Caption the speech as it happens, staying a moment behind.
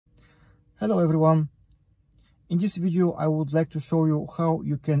Hello everyone. In this video I would like to show you how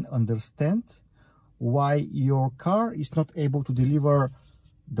you can understand why your car is not able to deliver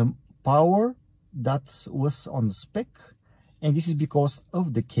the power that was on the spec, and this is because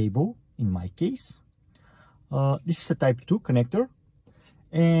of the cable. In my case, this is a type 2 connector,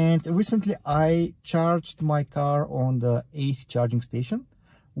 and recently I charged my car on the AC charging station,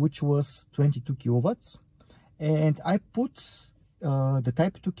 which was 22 kilowatts, and I put the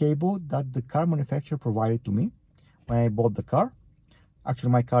type 2 cable that the car manufacturer provided to me when I bought the car. Actually,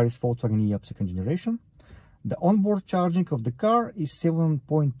 my car is Volkswagen e-up second generation. The onboard charging of the car is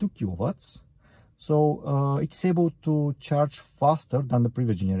 7.2 kilowatts, so it's able to charge faster than the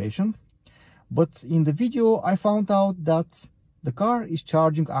previous generation. But in the video I found out that the car is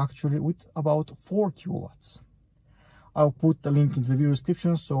charging actually with about 4 kilowatts. I'll put a link into the video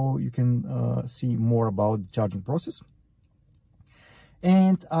description so you can see more about the charging process.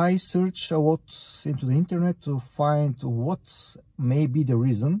 And I searched a lot into the internet to find what may be the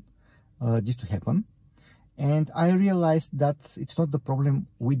reason this to happen. And I realized that it's not the problem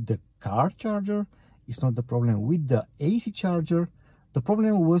with the car charger, it's not the problem with the AC charger, the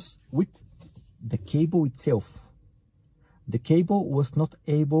problem was with the cable itself. The cable was not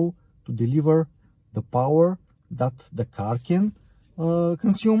able to deliver the power that the car can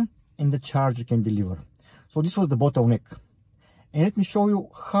consume and the charger can deliver. So this was the bottleneck. And let me show you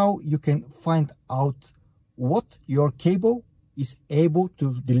how you can find out what your cable is able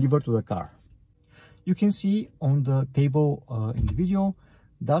to deliver to the car. You can see on the table in the video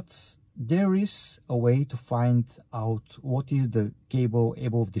that there is a way to find out what is the cable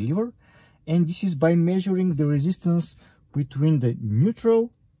able to deliver, and this is by measuring the resistance between the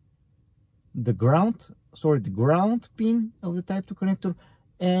neutral, the ground pin of the type 2 connector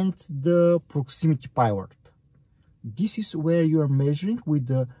and the proximity pivot. This is where you are measuring with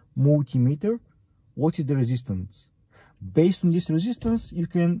the multimeter what is the resistance. Based on this resistance, you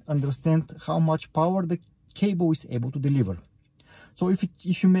can understand how much power the cable is able to deliver. So if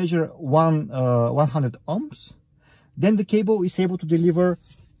you measure 100 ohms, then the cable is able to deliver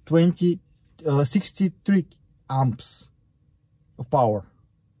 63 amps of power,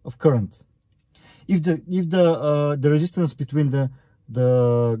 of current. If the resistance between the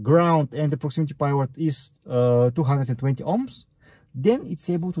ground and the proximity pivot is 220 ohms, then it's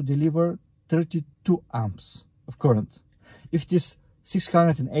able to deliver 32 amps of current. If it is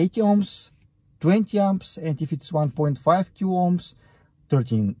 680 ohms, 20 amps, and if it's 1.5 kilo ohms,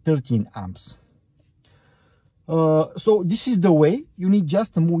 13 amps. So this is the way. You need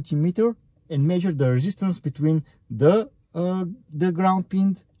just a multimeter and measure the resistance between the ground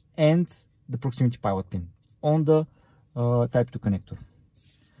pin and the proximity pivot pin on the type 2 connector.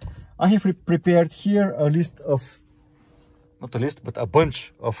 I have prepared here a list of, not a list, but a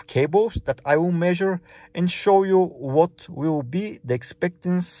bunch of cables that I will measure and show you what will be the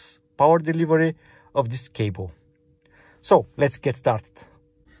expected power delivery of this cable. So let's get started.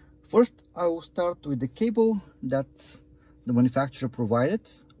 First, I will start with the cable that the manufacturer provided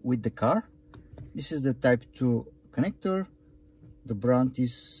with the car. This is the type 2 connector. The brand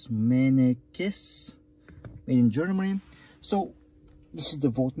is Mennekes, made in Germany. So this is the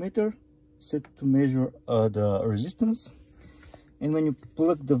voltmeter set to measure the resistance. And when you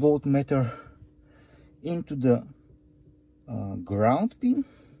plug the voltmeter into the ground pin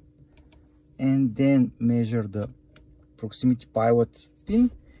and then measure the proximity pivot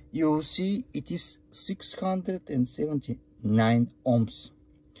pin, you will see it is 679 ohms,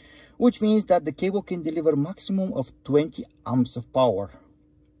 which means that the cable can deliver maximum of 20 amps of power.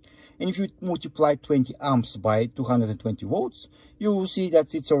 And if you multiply 20 amps by 220 volts, you will see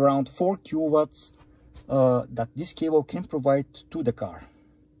that it's around 4 kilowatts that this cable can provide to the car.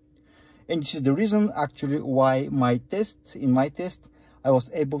 And this is the reason actually why in my test I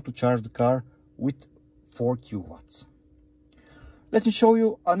was able to charge the car with 4 kilowatts. Let me show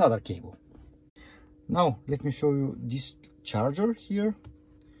you another cable. Now let me show you this charger here.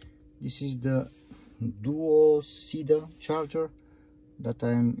 This is the duo SIDA charger that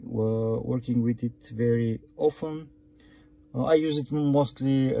I'm working with it very often. I use it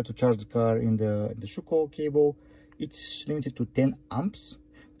mostly to charge the car in the Shuko cable. It's limited to 10 amps.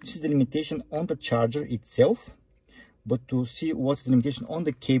 This is the limitation on the charger itself, but to see what's the limitation on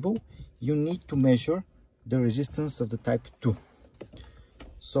the cable, you need to measure the resistance of the type 2.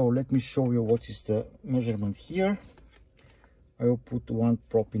 So let me show you what is the measurement here. I will put one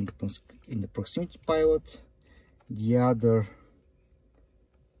prop in the proximity pivot, the other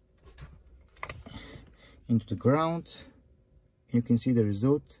into the ground. You can see the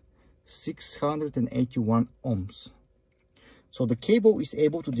result, 681 ohms. So the cable is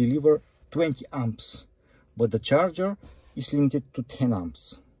able to deliver 20 amps, but the charger is limited to 10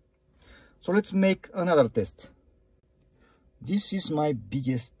 amps. So let's make another test. This is my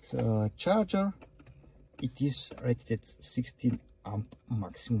biggest charger. It is rated at 16 amp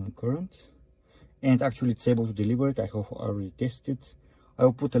maximum current, and actually it's able to deliver it. I have already tested. I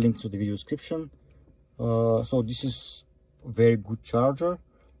will put a link to the video description. So this is a very good charger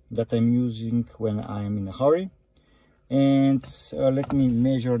that I'm using when I'm in a hurry. And let me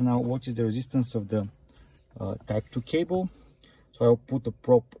measure now what is the resistance of the type 2 cable. So I'll put the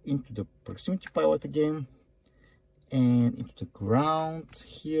probe into the proximity pilot again and into the ground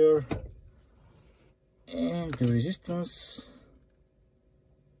here, and the resistance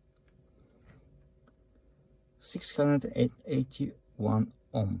 681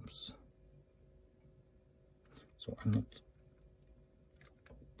 ohms. So I'm not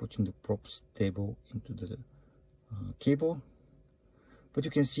putting the probe stable into the cable, but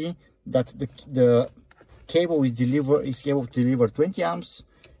you can see that the cable is able to deliver 20 amps,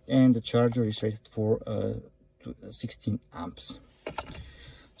 and the charger is rated for 16 amps.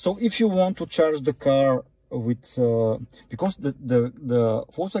 So if you want to charge the car with because the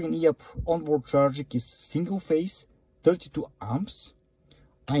Volkswagen e-up onboard charging is single phase 32 amps,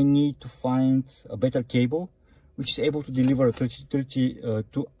 I need to find a better cable which is able to deliver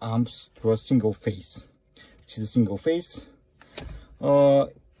 32 amps to a single phase, which is a single phase.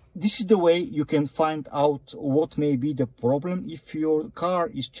 This is the way you can find out what may be the problem if your car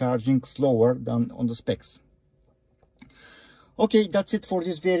is charging slower than on the specs. Okay, that's it for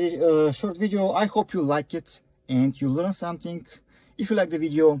this very short video. I hope you like it and you learn something. If you like the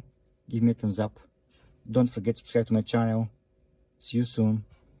video, give me a thumbs up. Don't forget to subscribe to my channel. See you soon.